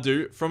 That's what I'd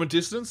do. From a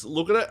distance,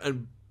 look at it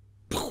and...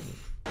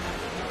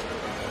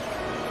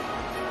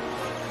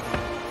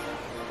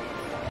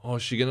 Oh,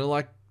 is she gonna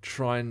like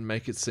try and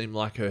make it seem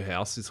like her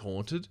house is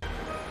haunted?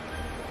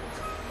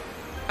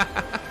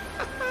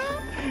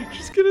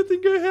 She's gonna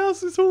think her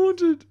house is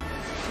haunted.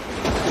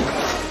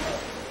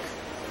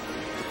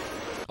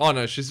 Oh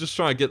no, she's just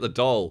trying to get the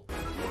doll.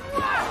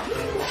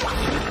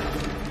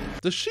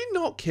 Does she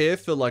not care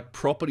for like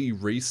property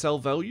resale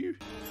value?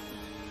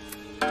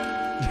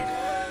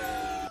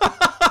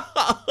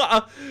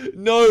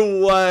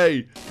 No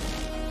way.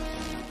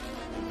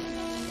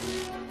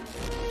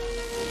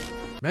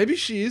 Maybe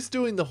she is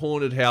doing the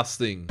haunted house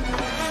thing.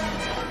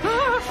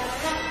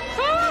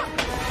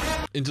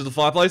 Into the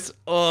fireplace?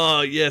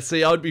 Oh, yeah,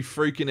 see, I would be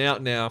freaking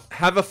out now.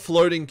 Have a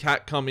floating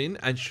cat come in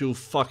and she'll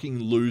fucking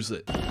lose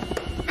it.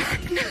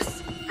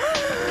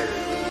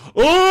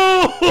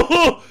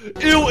 Oh!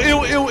 Ew,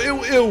 ew, ew,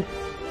 ew, ew.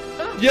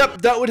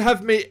 Yep, that would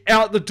have me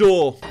out the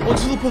door.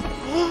 Onto the...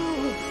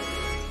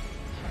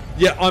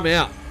 Yeah, I'm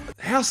out.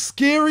 How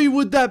scary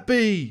would that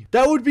be?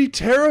 That would be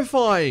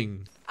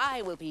terrifying.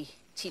 I will be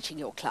teaching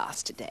your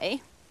class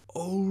today.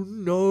 Oh,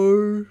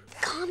 no.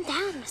 Calm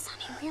down, Miss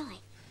Honey, really.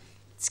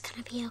 It's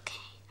gonna be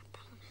okay, I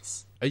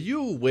promise. Are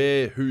you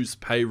aware whose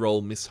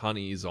payroll Miss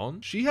Honey is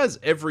on? She has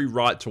every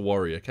right to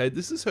worry, okay?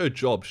 This is her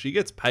job. She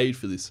gets paid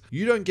for this.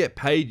 You don't get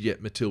paid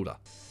yet, Matilda.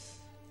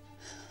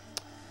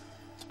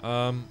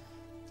 Has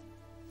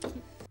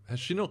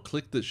she not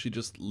clicked that she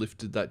just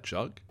lifted that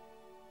jug?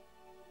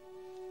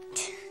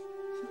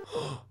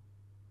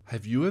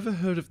 Have you ever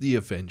heard of the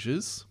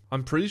Avengers?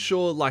 I'm pretty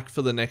sure, like,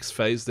 for the next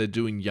phase, they're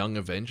doing Young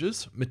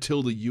Avengers.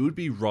 Matilda, you would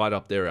be right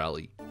up their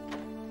alley.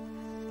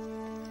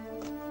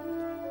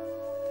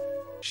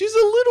 She's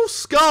a little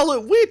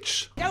Scarlet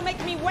Witch! Don't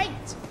make me wait!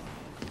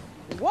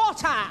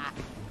 Water!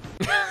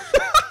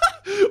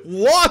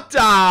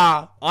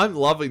 Water! I'm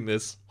loving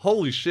this.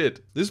 Holy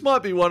shit. This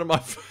might be one of my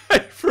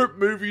favorite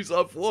movies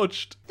I've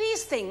watched.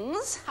 These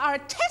things are a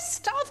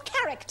test of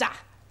character.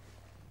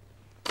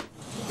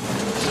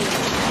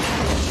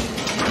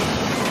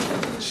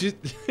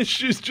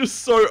 She's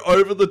just so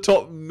over the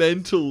top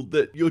mental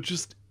that you're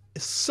just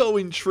so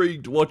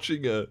intrigued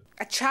watching her.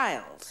 A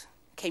child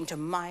came to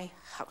my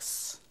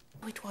house.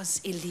 It was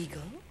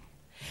illegal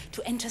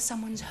to enter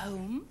someone's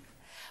home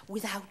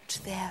without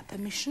their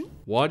permission.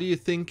 Why do you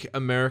think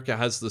America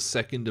has the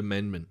Second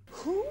Amendment?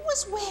 Who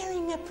was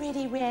wearing a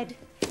pretty red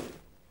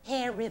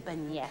hair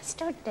ribbon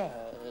yesterday?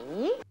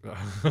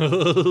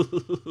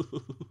 I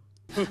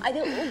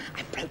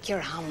broke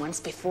your arm once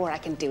before. I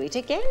can do it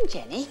again,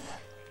 Jenny.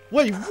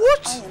 Wait,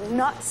 what? I am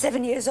not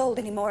 7 years old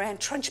anymore, Aunt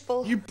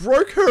Trunchbull. You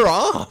broke her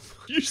arm?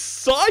 You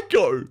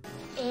psycho!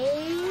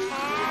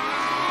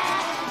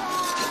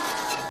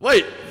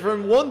 Wait,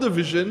 from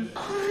WandaVision?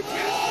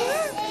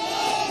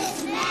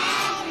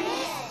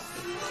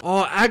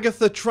 Oh,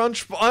 Agatha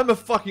Trunchbull. I'm a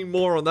fucking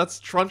moron. That's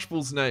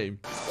Trunchbull's name.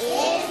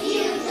 If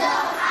you don't,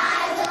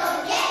 I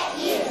will get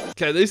you.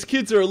 Okay, these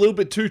kids are a little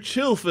bit too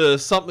chill for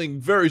something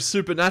very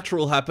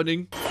supernatural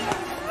happening.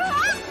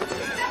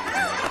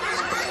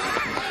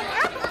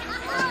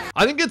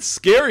 I think it's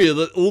scarier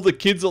that all the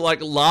kids are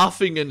like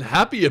laughing and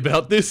happy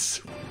about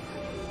this.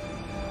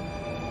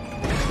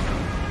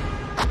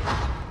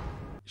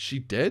 Is she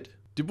dead?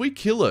 Did we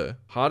kill her?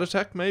 Heart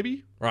attack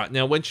maybe? Right,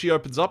 now when she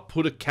opens up,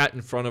 put a cat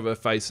in front of her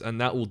face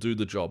and that will do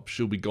the job.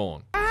 She'll be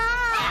gone.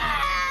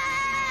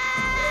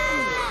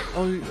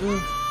 Oh,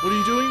 what are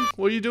you doing?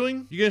 What are you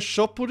doing? You gonna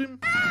shot put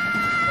him?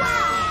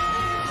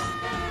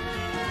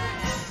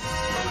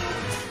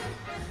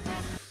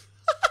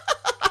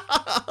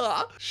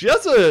 She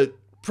has a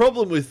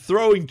problem with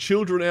throwing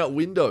children out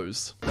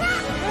windows.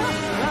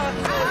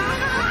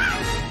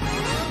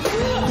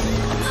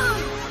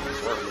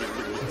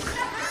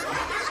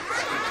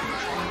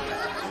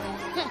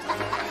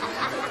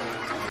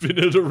 Spin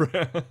it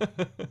around.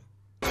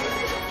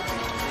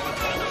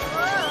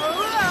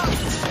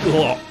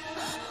 Oh,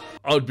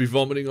 I would be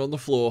vomiting on the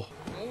floor.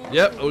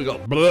 Yep, we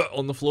got bleh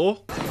on the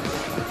floor.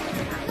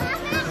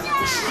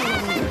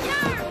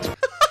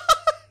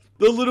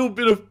 The little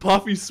bit of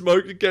puffy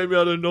smoke that came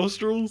out of her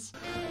nostrils.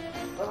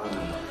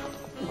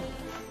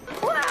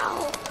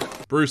 Wow.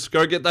 Bruce,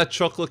 go get that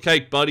chocolate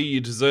cake, buddy. You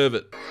deserve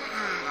it.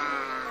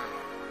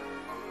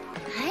 I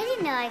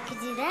didn't know I could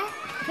do that.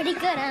 Pretty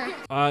good,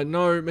 huh?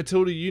 No,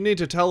 Matilda, you need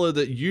to tell her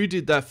that you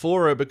did that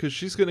for her because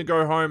she's going to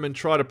go home and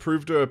try to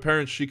prove to her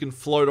parents she can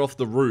float off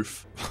the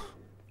roof.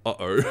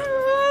 Uh-oh.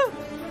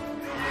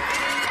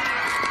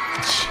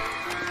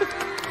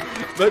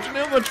 Imagine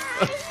how much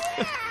fun...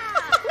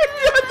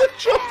 You had the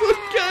chocolate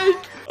cake!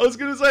 I was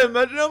going to say,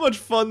 imagine how much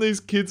fun these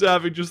kids are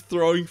having just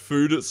throwing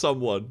food at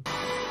someone.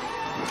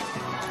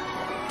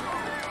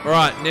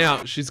 Alright,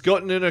 now, she's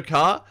gotten in her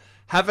car.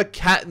 Have a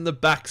cat in the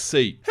back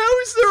seat. How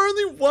is there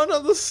only one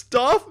other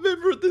staff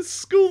member at this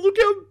school? Look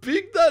how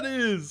big that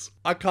is.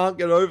 I can't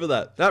get over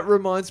that. That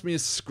reminds me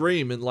of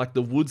Scream in like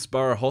the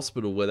Woodsboro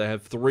Hospital where they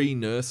have 3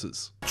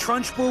 nurses.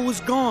 Trunchbull was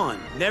gone,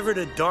 never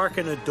to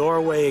darken a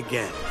doorway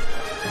again.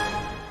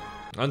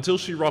 Until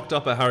she rocked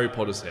up at Harry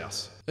Potter's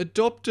house.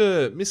 Adopt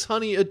her. Miss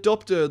Honey,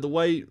 adopt her the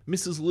way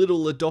Mrs.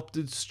 Little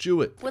adopted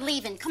Stuart. We're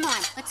leaving. Come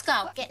on, let's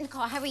go. Get in the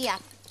car. Hurry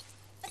up.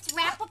 Let's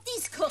wrap up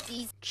these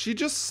cookies. She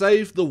just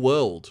saved the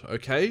world,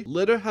 okay?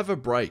 Let her have a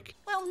break.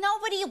 Well,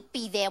 nobody'll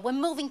be there. We're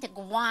moving to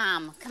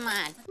Guam. Come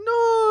on.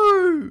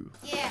 No!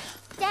 Yeah.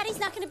 Daddy's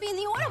not going to be in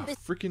the auto business.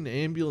 Freaking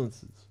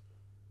ambulances.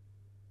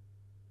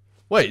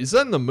 Wait, is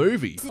that in the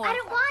movie? I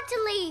don't want to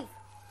leave.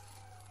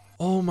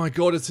 Oh my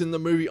god, it's in the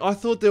movie. I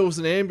thought there was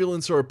an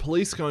ambulance or a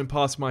police going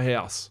past my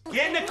house.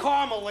 Get in the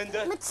car,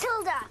 Melinda.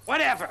 Matilda.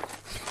 Whatever.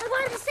 I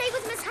wanted to stay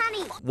with Miss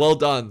Honey. Well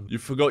done. You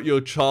forgot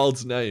your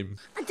child's name.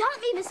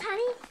 Adopt me, Miss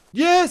Honey.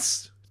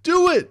 Yes!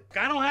 Do it!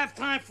 I don't have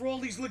time for all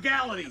these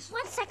legalities.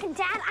 1 second,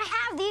 Dad.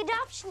 I have the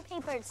adoption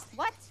papers.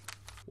 What?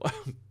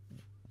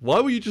 Why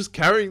were you just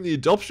carrying the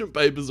adoption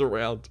papers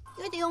around?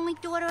 You're the only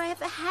daughter I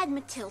ever had,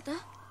 Matilda.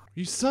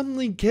 You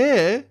suddenly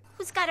care?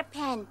 Who's got a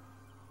pen?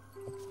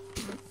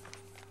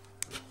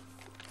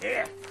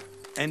 Here.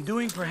 And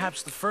doing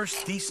perhaps the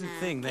first decent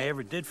thing they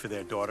ever did for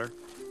their daughter.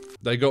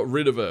 They got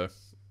rid of her.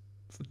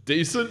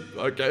 Decent?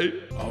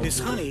 Okay. Miss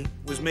Honey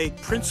was made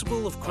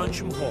principal of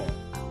Cruncham Hall,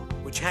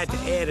 which had to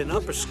add an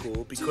upper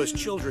school because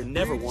children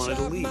never wanted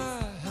to leave.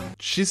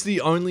 She's the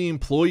only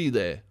employee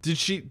there.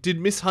 Did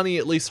Miss Honey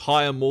at least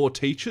hire more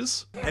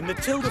teachers? And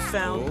Matilda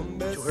found,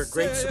 to her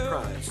great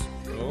surprise,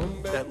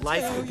 that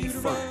life could be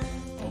fun.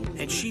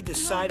 And she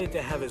decided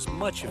to have as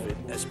much of it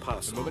as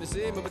possible.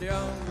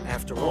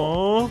 After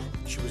all,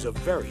 she was a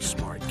very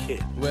smart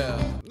kid.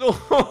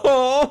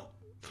 Well,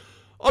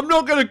 I'm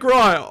not gonna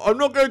cry. I'm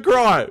not gonna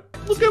cry.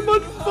 Look how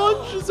much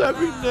fun she's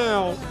having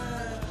now.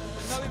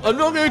 I'm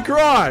not gonna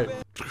cry.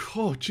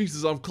 Oh,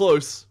 Jesus, I'm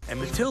close. And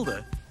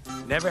Matilda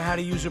never had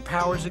to use her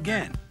powers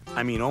again.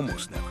 I mean,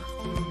 almost never.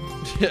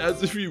 Yeah,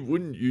 as if you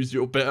wouldn't use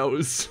your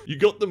powers. You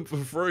got them for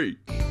free.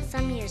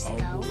 Some years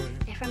ago,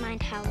 never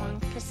mind how long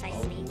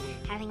precisely,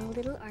 having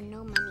little or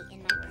no money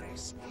in my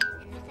purse,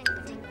 and nothing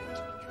particular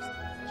to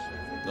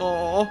interest.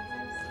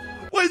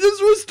 Aww. Wait,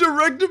 this was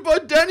directed by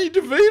Danny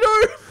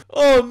DeVito?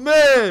 Oh,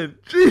 man.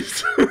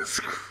 Jesus Christ.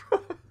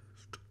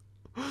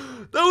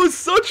 That was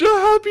such a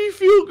happy,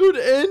 feel-good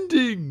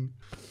ending.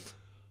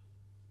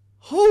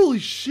 Holy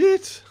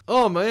shit.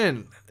 Oh,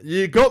 man.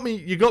 You got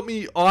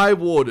me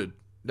eye-watered.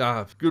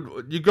 Nah,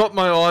 good. You got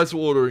my eyes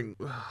watering.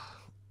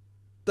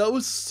 That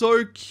was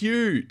so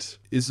cute.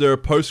 Is there a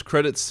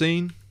post-credit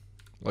scene?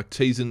 Like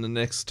teasing the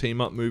next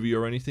team-up movie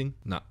or anything?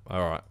 No.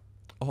 Alright.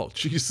 Oh,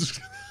 Jesus.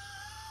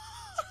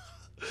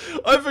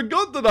 I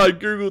forgot that I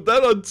googled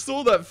that. I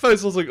saw that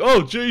face. I was like,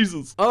 oh,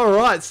 Jesus.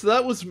 Alright, so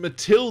that was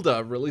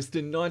Matilda, released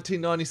in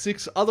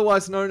 1996,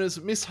 otherwise known as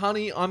Miss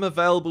Honey, I'm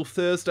available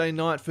Thursday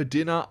night for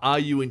dinner. Are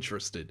you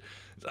interested?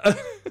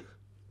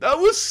 That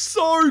was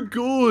so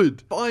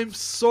good. I'm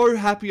so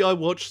happy I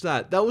watched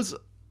that. That was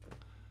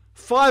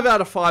 5 out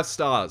of 5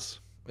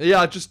 stars.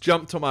 Yeah, I just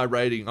jumped to my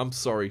rating. I'm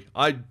sorry.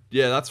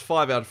 Yeah, that's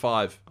 5 out of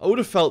 5. I would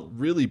have felt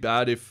really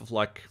bad if,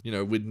 like, you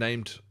know, we'd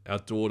named our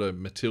daughter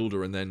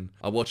Matilda and then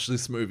I watched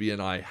this movie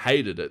and I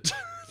hated it.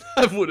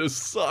 That would have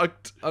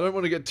sucked. I don't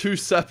want to get too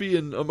sappy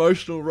and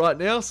emotional right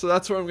now, so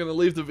that's where I'm going to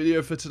leave the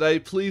video for today.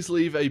 Please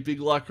leave a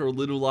big like or a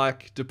little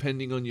like,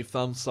 depending on your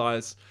thumb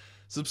size.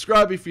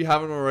 Subscribe if you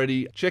haven't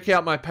already. Check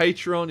out my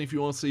Patreon if you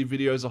want to see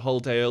videos a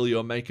whole day early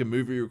or make a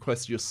movie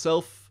request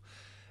yourself.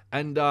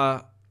 And,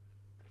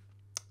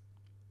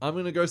 I'm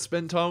going to go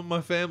spend time with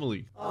my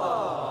family.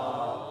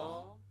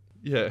 Aww.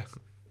 Yeah,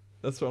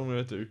 that's what I'm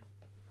going to do.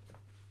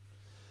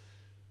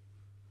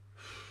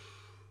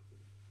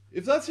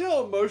 If that's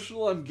how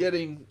emotional I'm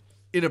getting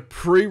in a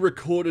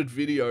pre-recorded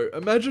video,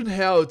 imagine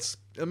how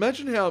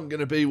I'm going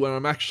to be when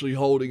I'm actually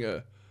holding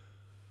her.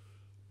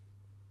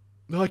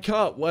 I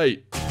can't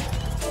wait.